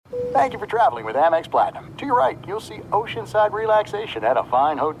Thank you for traveling with Amex Platinum. To your right, you'll see oceanside relaxation at a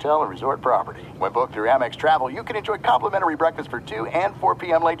fine hotel and resort property. When booked through Amex Travel, you can enjoy complimentary breakfast for 2 and 4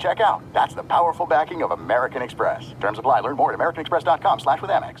 p.m. late checkout. That's the powerful backing of American Express. Terms apply. Learn more at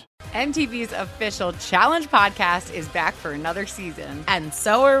americanexpress.com/withAmex. MTV's official Challenge podcast is back for another season. And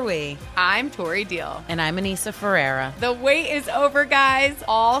so are we. I'm Tori Deal. And I'm Anissa Ferreira. The wait is over, guys.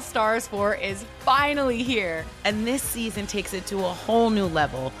 All Stars 4 is finally here. And this season takes it to a whole new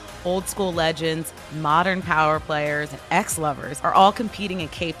level. Old school legends, modern power players, and ex-lovers are all competing in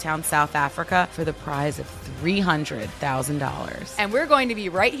Cape Town, South Africa for the prize of $300,000. And we're going to be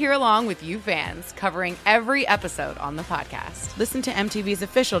right here along with you fans, covering every episode on the podcast. Listen to MTV's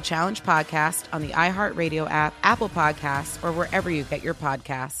official Challenge podcast on the iHeartRadio app, Apple Podcasts, or wherever you get your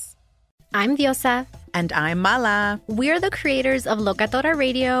podcasts. I'm Diosa. And I'm Mala. We're the creators of Locatora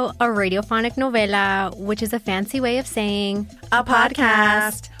Radio, a radiophonic novela, which is a fancy way of saying a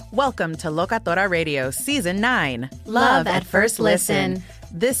podcast. Welcome to Locatora Radio Season 9. Love at First Listen.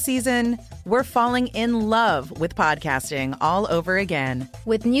 This season, we're falling in love with podcasting all over again.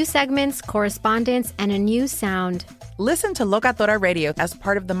 With new segments, correspondence, and a new sound. Listen to Locatora Radio as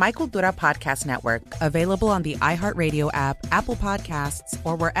part of the Michael Dura Podcast Network. Available on the iHeartRadio app, Apple Podcasts,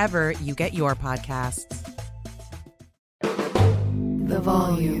 or wherever you get your podcasts. The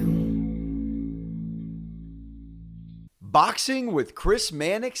Volume. Boxing with Chris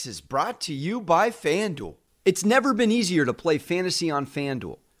Mannix is brought to you by FanDuel. It's never been easier to play fantasy on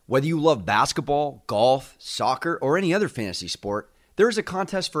FanDuel. Whether you love basketball, golf, soccer, or any other fantasy sport, there is a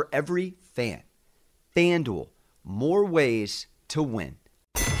contest for every fan. FanDuel, more ways to win.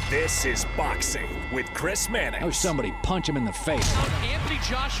 This is Boxing with Chris Mannix. Oh, somebody punch him in the face. Anthony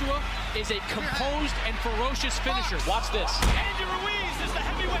Joshua is a composed and ferocious finisher. Watch this. Andy Ruiz is the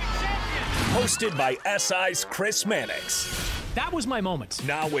heavyweight champion. Hosted by SI's Chris Mannix. That was my moment.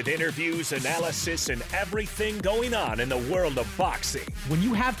 Now with interviews, analysis, and everything going on in the world of boxing. When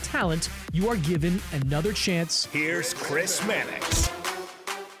you have talent, you are given another chance. Here's Chris Mannix.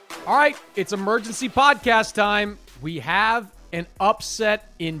 All right, it's emergency podcast time. We have an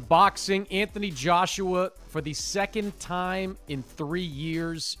upset in boxing. Anthony Joshua, for the second time in 3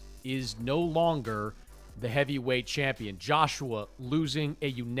 years, is no longer the heavyweight champion. Joshua losing a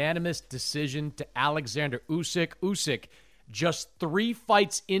unanimous decision to Alexander Usyk. Usyk, just 3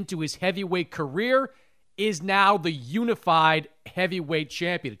 fights into his heavyweight career, is now the unified heavyweight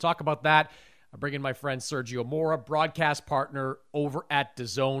champion. To talk about that, I bring in my friend Sergio Mora, broadcast partner over at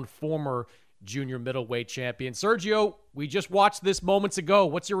DAZN, former junior middleweight champion. Sergio, we just watched this moments ago.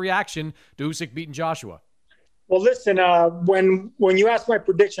 What's your reaction to Usyk beating Joshua? Well, listen, when you asked my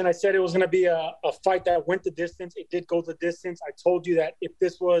prediction, I said it was going to be a fight that went the distance. It did go the distance. I told you that if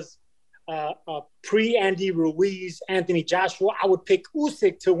this was a pre-Andy Ruiz, Anthony Joshua, I would pick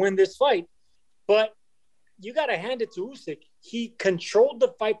Usyk to win this fight. But you got to hand it to Usyk. He controlled the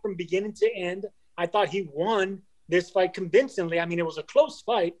fight from beginning to end. I thought he won this fight convincingly. I mean, it was a close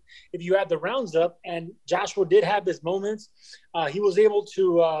fight if you add the rounds up, and Joshua did have his moments. He was able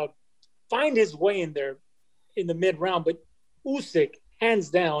to find his way in there in the mid-round, but Usyk, hands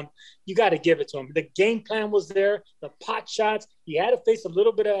down, you got to give it to him. The game plan was there, the pot shots. He had to face a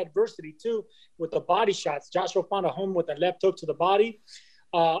little bit of adversity, too, with the body shots. Joshua found a home with a left hook to the body.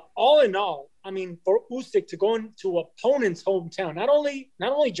 All in all, I mean, for Usyk to go into opponent's hometown, not only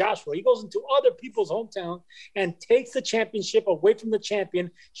Joshua, he goes into other people's hometown and takes the championship away from the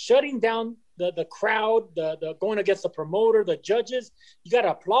champion, shutting down the crowd, the going against the promoter, the judges. You got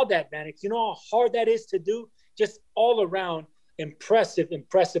to applaud that, man. You know how hard that is to do. Just all around impressive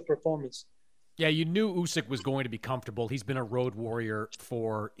performance. Yeah, you knew Usyk was going to be comfortable. He's been a road warrior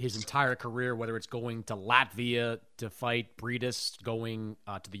for his entire career, whether it's going to Latvia to fight Briedis, going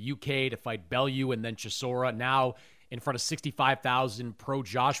to the UK to fight Bellew, and then Chisora. Now in front of 65,000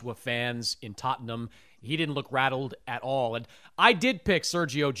 pro-Joshua fans in Tottenham. He didn't look rattled at all. And I did pick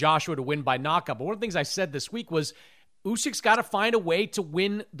Sergio Joshua to win by knockout, but one of the things I said this week was Usyk's got to find a way to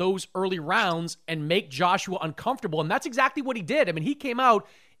win those early rounds and make Joshua uncomfortable, and that's exactly what he did. I mean, he came out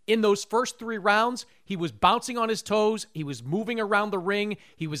in those first 3 rounds. He was bouncing on his toes. He was moving around the ring.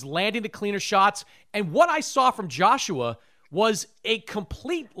 He was landing the cleaner shots. And what I saw from Joshua was a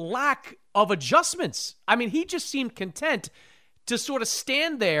complete lack of adjustments. I mean, he just seemed content to sort of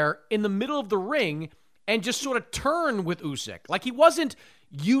stand there in the middle of the ring and just sort of turn with Usyk. Like, he wasn't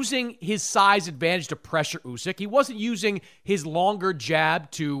using his size advantage to pressure Usyk. He wasn't using his longer jab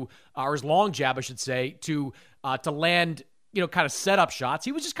or his long jab, I should say, to land, kind of set up shots.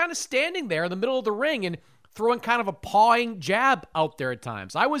 He was just kind of standing there in the middle of the ring and throwing kind of a pawing jab out there at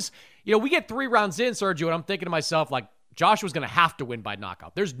times. We get 3 rounds in, Sergio, and I'm thinking to myself, like, Joshua's going to have to win by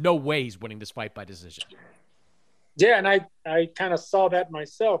knockout. There's no way he's winning this fight by decision. Yeah, and I kind of saw that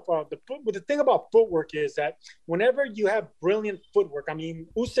myself. The thing about footwork is that whenever you have brilliant footwork, I mean,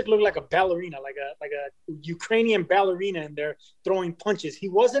 Usyk looked like a ballerina, like a Ukrainian ballerina in there throwing punches. He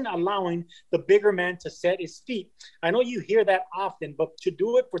wasn't allowing the bigger man to set his feet. I know you hear that often, but to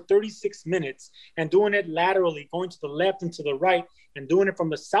do it for 36 minutes and doing it laterally, going to the left and to the right, and doing it from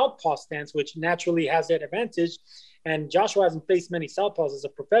the southpaw stance, which naturally has that advantage, and Joshua hasn't faced many southpaws as a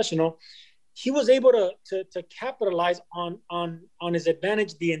professional, he was able to capitalize on his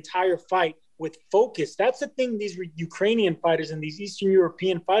advantage the entire fight with focus. That's the thing these Ukrainian fighters and these Eastern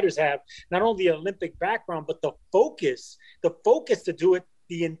European fighters have, not only the Olympic background, but the focus to do it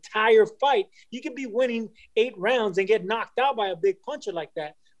the entire fight. You could be winning 8 rounds and get knocked out by a big puncher like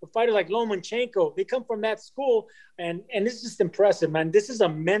that. A fighter like Lomachenko, they come from that school, and it's just impressive, man. This is a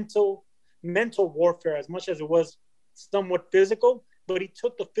mental warfare as much as it was somewhat physical. But he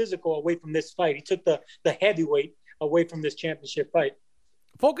took the physical away from this fight. He took the heavyweight away from this championship fight.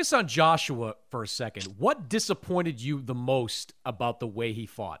 Focus on Joshua for a second. What disappointed you the most about the way he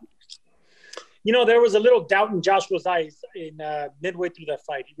fought? You know, there was a little doubt in Joshua's eyes in midway through that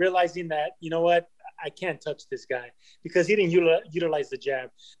fight. Realizing that, you know what, I can't touch this guy because he didn't utilize the jab.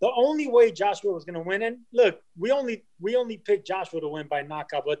 The only way Joshua was going to win, and look, we only picked Joshua to win by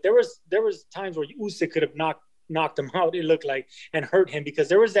knockout, but there was times where Usyk could have knocked him out, it looked like, and hurt him, because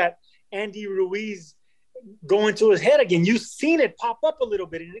there was that Andy Ruiz going to his head again. You've seen it pop up a little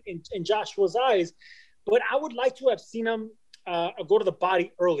bit in Joshua's eyes, but I would like to have seen him go to the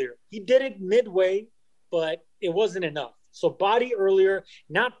body earlier. He did it midway, but it wasn't enough. So body earlier,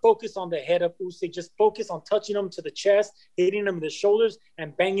 not focus on the head of Usyk, just focus on touching him to the chest, hitting him in the shoulders,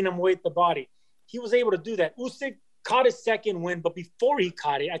 and banging him away at the body. He was able to do that. Usyk caught his second win, but before he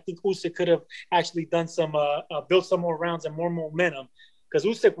caught it, I think Usyk could have actually done some, built some more rounds and more momentum, because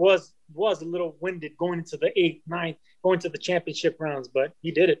Usyk was a little winded going into the 8th, 9th, going to the championship rounds, but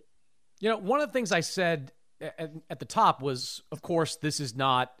he did it. You know, one of the things I said at the top was, of course, this is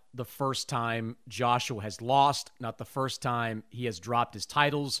not the first time Joshua has lost, not the first time he has dropped his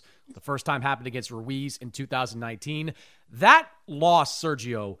titles. The first time happened against Ruiz in 2019. That loss,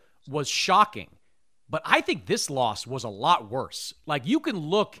 Sergio, was shocking. But I think this loss was a lot worse. Like, you can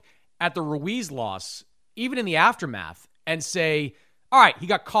look at the Ruiz loss, even in the aftermath, and say, all right, he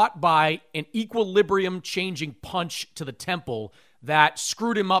got caught by an equilibrium-changing punch to the temple that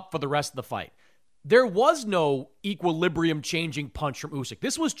screwed him up for the rest of the fight. There was no equilibrium-changing punch from Usyk.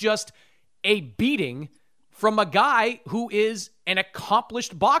 This was just a beating from a guy who is an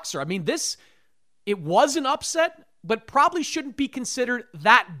accomplished boxer. I mean, it was an upset, but probably shouldn't be considered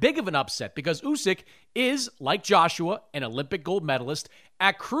that big of an upset, because Usyk is, like Joshua, an Olympic gold medalist.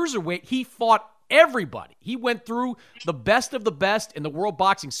 At cruiserweight, he fought everybody. He went through the best of the best in the World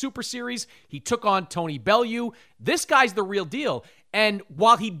Boxing Super Series. He took on Tony Bellew. This guy's the real deal. And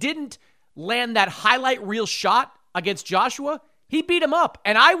while he didn't land that highlight reel shot against Joshua, he beat him up.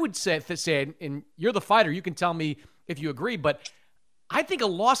 And I would say, and you're the fighter, you can tell me if you agree, but I think a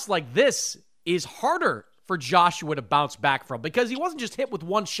loss like this is harder for Joshua to bounce back from, because he wasn't just hit with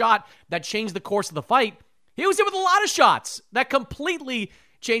one shot that changed the course of the fight. He was hit with a lot of shots that completely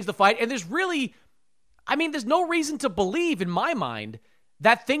changed the fight. And there's no reason to believe, in my mind,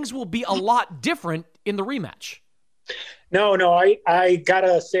 that things will be a lot different in the rematch. No, I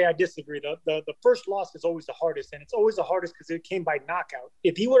gotta say I disagree. The first loss is always the hardest, and it's always the hardest because it came by knockout.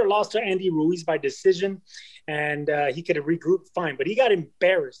 If he would have lost to Andy Ruiz by decision and he could have regrouped, fine. But he got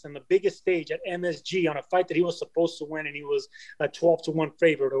embarrassed on the biggest stage at MSG on a fight that he was supposed to win, and he was a 12-1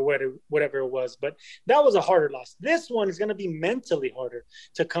 favorite or whatever it was. But that was a harder loss. This one is going to be mentally harder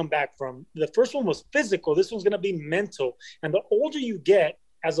to come back from. The first one was physical. This one's going to be mental. And the older you get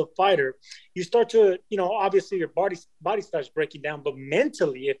as a fighter, you start to, obviously your body starts breaking down, but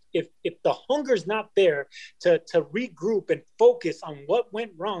mentally, if the hunger's not there to regroup and focus on what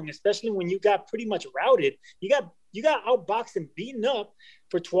went wrong, especially when you got pretty much routed, you got outboxed and beaten up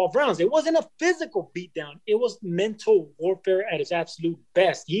for 12 rounds. It wasn't a physical beatdown. It was mental warfare at its absolute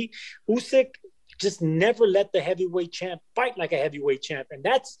best. Usyk just never let the heavyweight champ fight like a heavyweight champ. And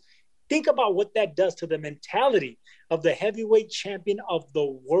think about what that does to the mentality of the heavyweight champion of the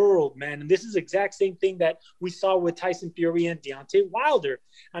world, man. And this is the exact same thing that we saw with Tyson Fury and Deontay Wilder.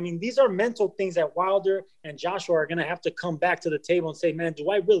 I mean, these are mental things that Wilder and Joshua are going to have to come back to the table and say, man, do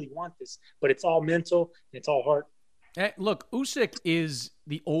I really want this? But it's all mental. It's all heart. Hey, look, Usyk is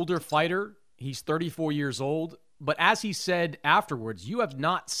the older fighter. He's 34 years old. But as he said afterwards, you have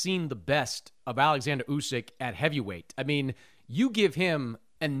not seen the best of Alexander Usyk at heavyweight. I mean, you give him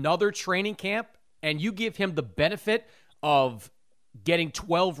another training camp and you give him the benefit of getting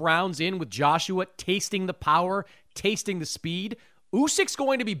 12 rounds in with Joshua, tasting the power, tasting the speed, Usyk's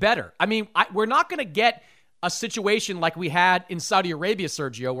going to be better. I mean, we're not going to get a situation like we had in Saudi Arabia,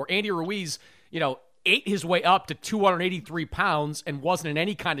 Sergio, where Andy Ruiz, ate his way up to 283 pounds and wasn't in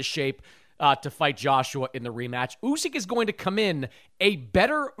any kind of shape to fight Joshua in the rematch. Usyk is going to come in a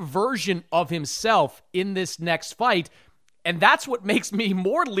better version of himself in this next fight, and that's what makes me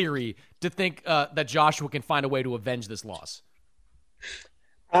more leery to think that Joshua can find a way to avenge this loss.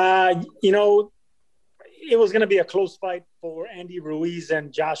 It was going to be a close fight for Andy Ruiz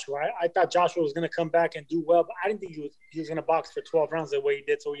and Joshua. I thought Joshua was going to come back and do well, but I didn't think he was going to box for 12 rounds the way he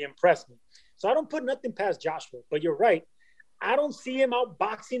did, so he impressed me. So I don't put nothing past Joshua, but you're right. I don't see him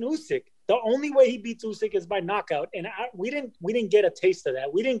outboxing Usyk. The only way he beats Usyk is by knockout, and we didn't get a taste of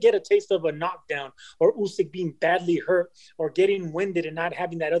that. We didn't get a taste of a knockdown or Usyk being badly hurt or getting winded and not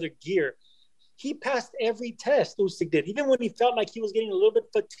having that other gear. He passed every test, Usyk did. Even when he felt like he was getting a little bit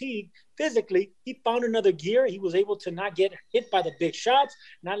fatigued physically, he found another gear. He was able to not get hit by the big shots,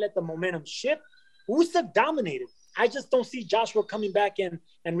 not let the momentum shift. Usyk dominated. I just don't see Joshua coming back and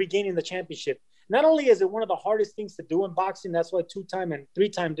regaining the championship. Not only is it one of the hardest things to do in boxing, that's why 2-time and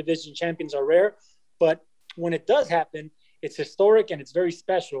 3-time division champions are rare, but when it does happen, it's historic and it's very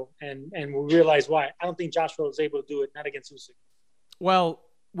special, and we realize why. I don't think Joshua was able to do it, not against Usyk. Well,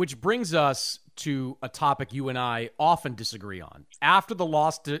 which brings us to a topic you and I often disagree on. After the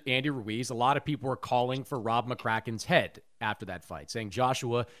loss to Andy Ruiz, a lot of people were calling for Rob McCracken's head after that fight, saying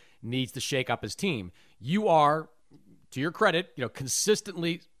Joshua needs to shake up his team. You are, to your credit,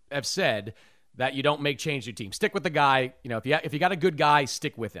 consistently have said that you don't make change to your team. Stick with the guy. If you got a good guy,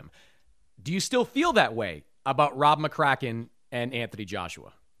 stick with him. Do you still feel that way about Rob McCracken and Anthony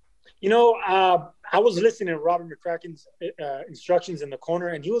Joshua? I was listening to Robert McCracken's instructions in the corner,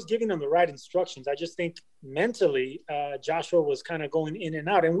 and he was giving them the right instructions. I just think mentally, Joshua was kind of going in and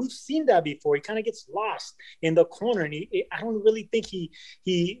out, and we've seen that before. He kind of gets lost in the corner, and I don't really think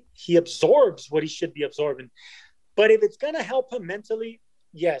he absorbs what he should be absorbing. But if it's going to help him mentally,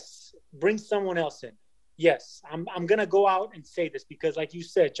 yes, bring someone else in. Yes, I'm going to go out and say this because, like you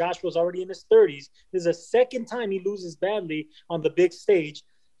said, Joshua's already in his 30s. This is the second time he loses badly on the big stage.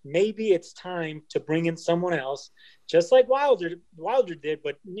 Maybe it's time to bring in someone else, just like Wilder did.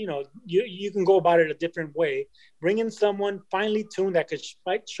 But, you can go about it a different way. Bring in someone finely tuned that could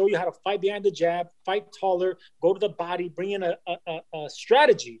show you how to fight behind the jab, fight taller, go to the body, bring in a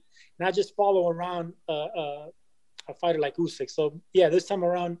strategy, not just follow around a fighter like Usyk. So, yeah, this time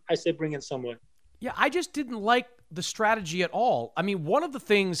around, I say bring in someone. Yeah, I just didn't like the strategy at all. I mean, one of the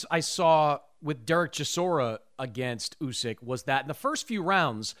things I saw with Derek Chisora against Usyk was that in the first few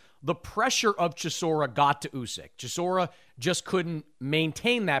rounds, the pressure of Chisora got to Usyk. Chisora just couldn't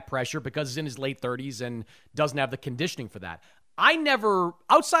maintain that pressure because he's in his late 30s and doesn't have the conditioning for that. I never,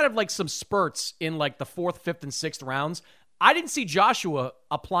 outside of like some spurts in like the 4th, 5th, and 6th rounds, I didn't see Joshua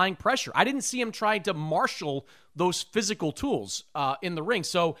applying pressure. I didn't see him trying to marshal those physical tools in the ring.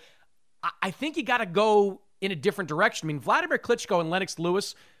 So I think you got to go in a different direction. I mean, Vladimir Klitschko and Lennox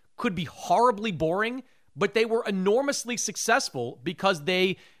Lewis could be horribly boring, but they were enormously successful because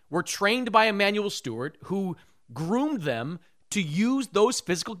they were trained by Emanuel Stewart, who groomed them to use those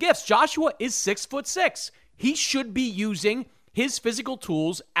physical gifts. Joshua is 6'6". He should be using his physical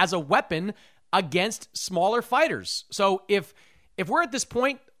tools as a weapon against smaller fighters. So if we're at this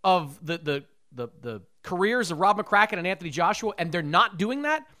point of the careers of Rob McCracken and Anthony Joshua, and they're not doing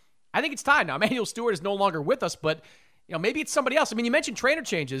that, I think it's time. Now, Emanuel Stewart is no longer with us, but maybe it's somebody else. I mean, you mentioned trainer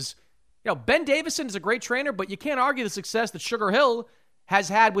changes. Ben Davison is a great trainer, but you can't argue the success that Sugar Hill has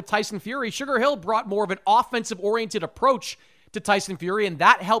had with Tyson Fury. Sugar Hill brought more of an offensive-oriented approach to Tyson Fury, and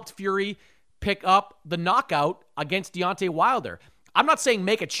that helped Fury pick up the knockout against Deontay Wilder. I'm not saying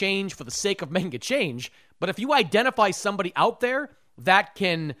make a change for the sake of making a change, but if you identify somebody out there that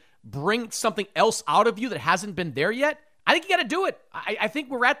can bring something else out of you that hasn't been there yet, I think you got to do it. I think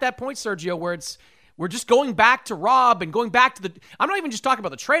we're at that point, Sergio, where we're just going back to Rob and going back to I'm not even just talking about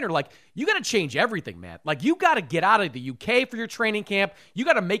the trainer. Like, you got to change everything, man. Like, you got to get out of the UK for your training camp. You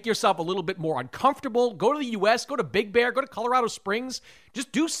got to make yourself a little bit more uncomfortable. Go to the US, go to Big Bear, go to Colorado Springs.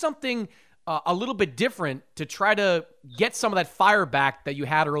 Just do something a little bit different to try to get some of that fire back that you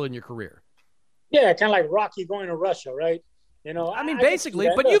had early in your career. Yeah, kind of like Rocky going to Russia, right? Basically,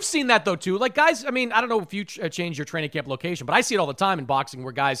 but you've seen that though too. Like, guys, I don't know if you change your training camp location, but I see it all the time in boxing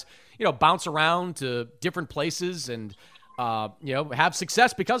where guys, bounce around to different places and, have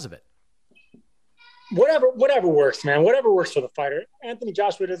success because of it. Whatever works, man. Whatever works for the fighter. Anthony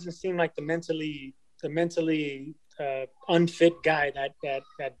Joshua doesn't seem like the mentally unfit guy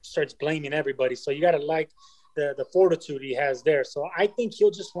that starts blaming everybody. So you got to like the fortitude he has there. So I think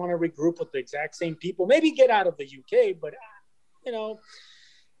he'll just want to regroup with the exact same people, maybe get out of the UK, but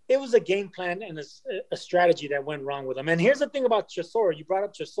it was a game plan and a strategy that went wrong with him. And here's the thing about Chisora. You brought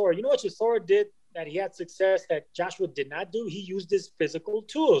up Chisora. You know what Chisora did that he had success that Joshua did not do? He used his physical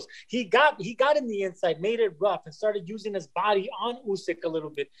tools. He got in the inside, made it rough, and started using his body on Usyk a little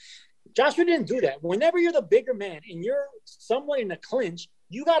bit. Joshua didn't do that. Whenever you're the bigger man and you're somewhat in a clinch,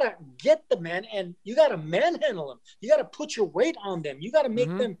 you got to get the man and you got to manhandle them. You got to put your weight on them. You got to make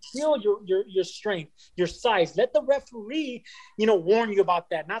them feel your strength, your size. Let the referee, warn you about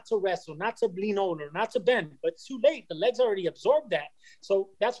that, not to wrestle, not to lean over, not to bend. But it's too late. The legs already absorbed that. So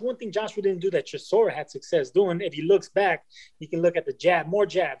that's one thing Joshua didn't do that Chisora had success doing. If he looks back, you can look at the jabs,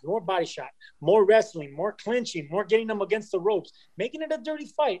 more body shot, more wrestling, more clinching, more getting them against the ropes, making it a dirty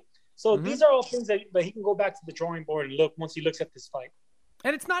fight. So these are all things but he can go back to the drawing board and look once he looks at this fight.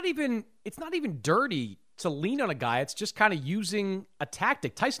 And it's not even dirty to lean on a guy. It's just kind of using a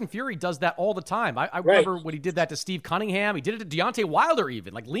tactic. Tyson Fury does that all the time. I remember when he did that to Steve Cunningham. He did it to Deontay Wilder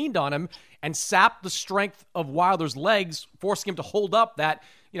even, leaned on him and sapped the strength of Wilder's legs, forcing him to hold up that,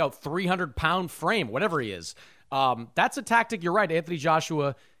 300-pound frame, whatever he is. That's a tactic, you're right, Anthony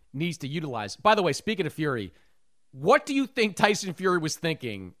Joshua needs to utilize. By the way, speaking of Fury, what do you think Tyson Fury was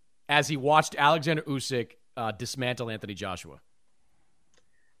thinking as he watched Alexander Usyk dismantle Anthony Joshua?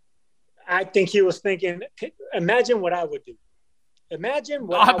 I think he was thinking, imagine what I would do. Imagine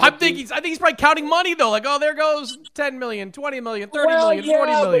what I think he's probably counting money, though. There goes 10 million, 20 million, 30 million,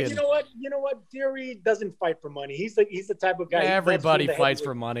 40 million. But you know what? Fury doesn't fight for money. He's the type of guy. Everybody fights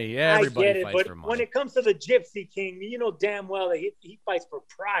for money. Everybody fights for money. When it comes to the Gypsy King, you know damn well that he fights for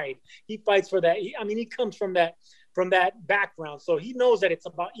pride. He fights for that. He comes from that background. So he knows that it's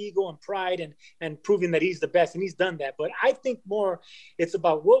about ego and pride and proving that he's the best, and he's done that. But I think more it's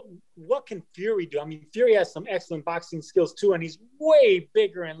about what can Fury do? Fury has some excellent boxing skills too, and he's way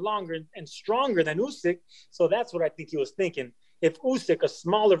bigger and longer and stronger than Usyk. So that's what I think he was thinking. If Usyk, a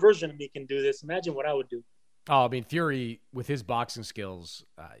smaller version of me, can do this, imagine what I would do. Oh, Fury, with his boxing skills,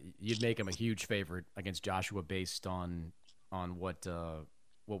 you'd make him a huge favorite against Joshua based on what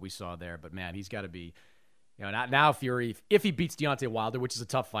we saw there. But, man, he's got to be – now Fury, if he beats Deontay Wilder, which is a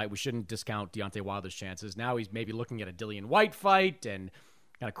tough fight, we shouldn't discount Deontay Wilder's chances. Now he's maybe looking at a Dillian White fight and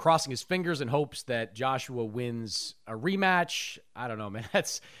kind of crossing his fingers in hopes that Joshua wins a rematch. I don't know, man.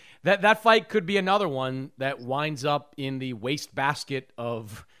 That fight could be another one that winds up in the wastebasket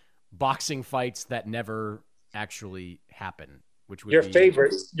of boxing fights that never actually happen. Which would your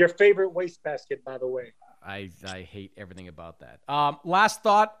favorite wastebasket, by the way. I hate everything about that. Last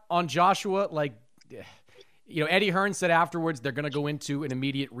thought on Joshua, Eddie Hearn said afterwards they're going to go into an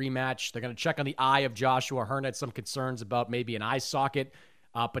immediate rematch. They're going to check on the eye of Joshua. Hearn had some concerns about maybe an eye socket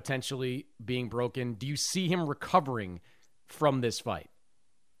potentially being broken. Do you see him recovering from this fight?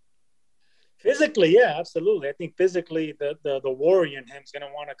 Physically, yeah, absolutely. I think physically the warrior in him is going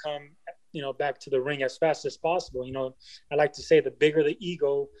to want to come, back to the ring as fast as possible. I like to say the bigger the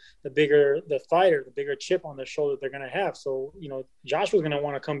ego, the bigger the fighter, the bigger chip on their shoulder they're going to have. So, Joshua's going to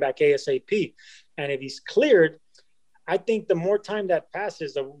want to come back ASAP. And if he's cleared, I think the more time that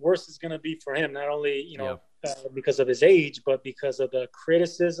passes, the worse it's going to be for him, not only, because of his age, but because of the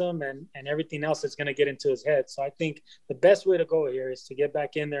criticism and everything else that's going to get into his head. So I think the best way to go here is to get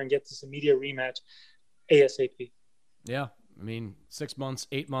back in there and get this immediate rematch ASAP. Yeah. 6 months,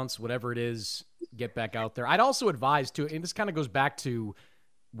 8 months, whatever it is, get back out there. I'd also advise too, and this kind of goes back to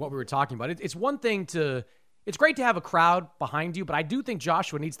what we were talking about. It's one thing it's great to have a crowd behind you, but I do think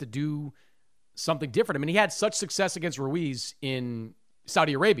Joshua needs to do something different. He had such success against Ruiz in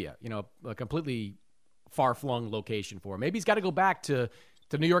Saudi Arabia, a completely far-flung location for him. Maybe he's got to go back to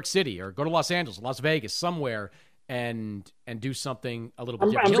New York City or go to Los Angeles, Las Vegas, somewhere and do something a little bit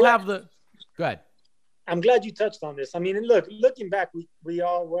different. Go ahead. I'm glad you touched on this. Looking back, we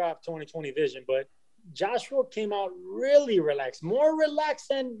all have 20/20 vision, but Joshua came out really relaxed, more relaxed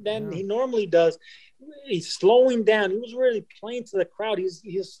than he normally does. He's slowing down. He was really playing to the crowd.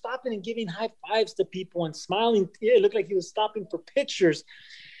 He was stopping and giving high fives to people and smiling. It looked like he was stopping for pictures.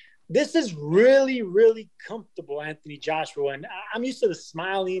 This is really, really comfortable, Anthony Joshua. And I'm used to the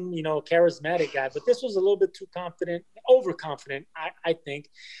smiling, charismatic guy, but this was a little bit too confident, overconfident, I think.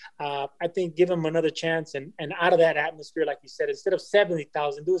 I think give him another chance and out of that atmosphere, like you said, instead of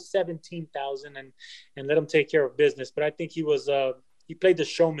 70,000, do a 17,000 and let him take care of business. But I think he played the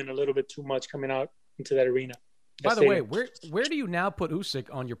showman a little bit too much coming out into that arena. By the way, where do you now put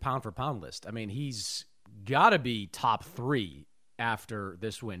Usyk on your pound for pound list? He's got to be top 3 after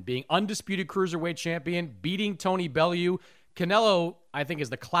this win, being undisputed cruiserweight champion, beating Tony Bellew. Canelo, I think, is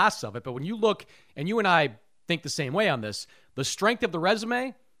the class of it. But when you look, and you and I think the same way on this. The strength of the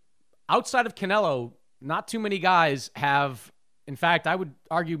resume, outside of Canelo, not too many guys have. In fact, I would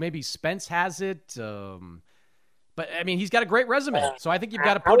argue maybe Spence has it. But, I mean, he's got a great resume. So I think you've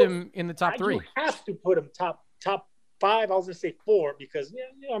got to put him in the top 3. You have to put him top 5. I was going to say 4 because,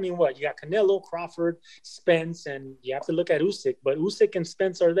 I mean, what? You got Canelo, Crawford, Spence, and you have to look at Usyk. But Usyk and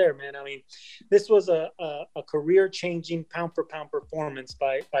Spence are there, man. I mean, this was a career-changing pound-for-pound performance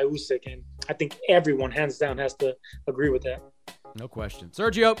by Usyk, and I think everyone, hands down, has to agree with that. No question.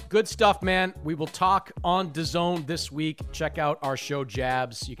 Sergio, good stuff, man. We will talk on DAZN this week. Check out our show,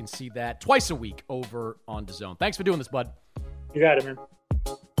 Jabs. You can see that twice a week over on DAZN. Thanks for doing this, bud. You got it, man.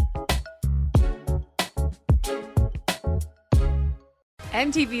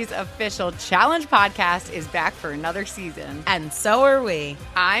 MTV's official Challenge podcast is back for another season. And so are we.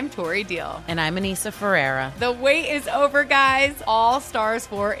 I'm Tori Deal. And I'm Anissa Ferreira. The wait is over, guys. All Stars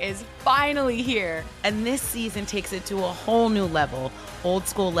 4 is finally here. And this season takes it to a whole new level. Old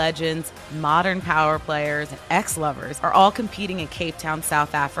school legends, modern power players, and ex-lovers are all competing in Cape Town,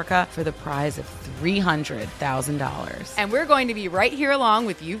 South Africa for the prize of $300,000. And we're going to be right here along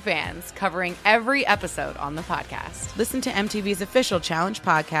with you fans, covering every episode on the podcast. Listen to MTV's official Challenge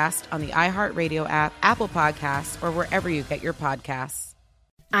podcast on the iHeartRadio app, Apple Podcasts, or wherever you get your podcasts.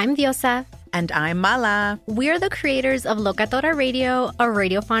 I'm Diosa. And I'm Mala. We're the creators of Locatora Radio, a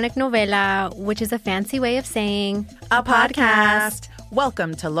radiophonic novela, which is a fancy way of saying a podcast.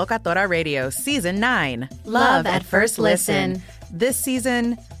 Welcome to Locatora Radio Season 9. Love at First Listen. This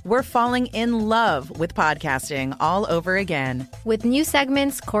season, we're falling in love with podcasting all over again. With new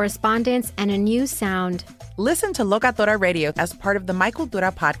segments, correspondence, and a new sound. Listen to Locatora Radio as part of the Michael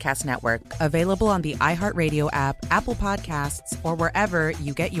Dura Podcast Network. Available on the iHeartRadio app, Apple Podcasts, or wherever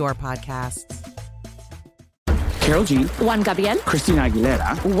you get your podcasts. Karol G, Juan Gabriel, Christina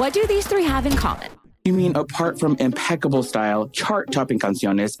Aguilera. What do these 3 have in common? You mean apart from impeccable style, chart-topping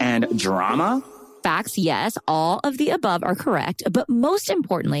canciones, and drama? Facts, yes, all of the above are correct, but most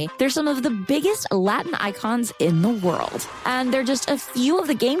importantly, they're some of the biggest Latin icons in the world. And they're just a few of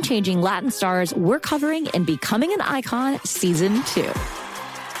the game-changing Latin stars we're covering in Becoming an Icon Season 2.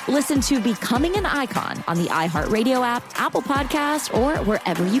 Listen to Becoming an Icon on the iHeartRadio app, Apple Podcasts, or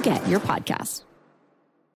wherever you get your podcasts.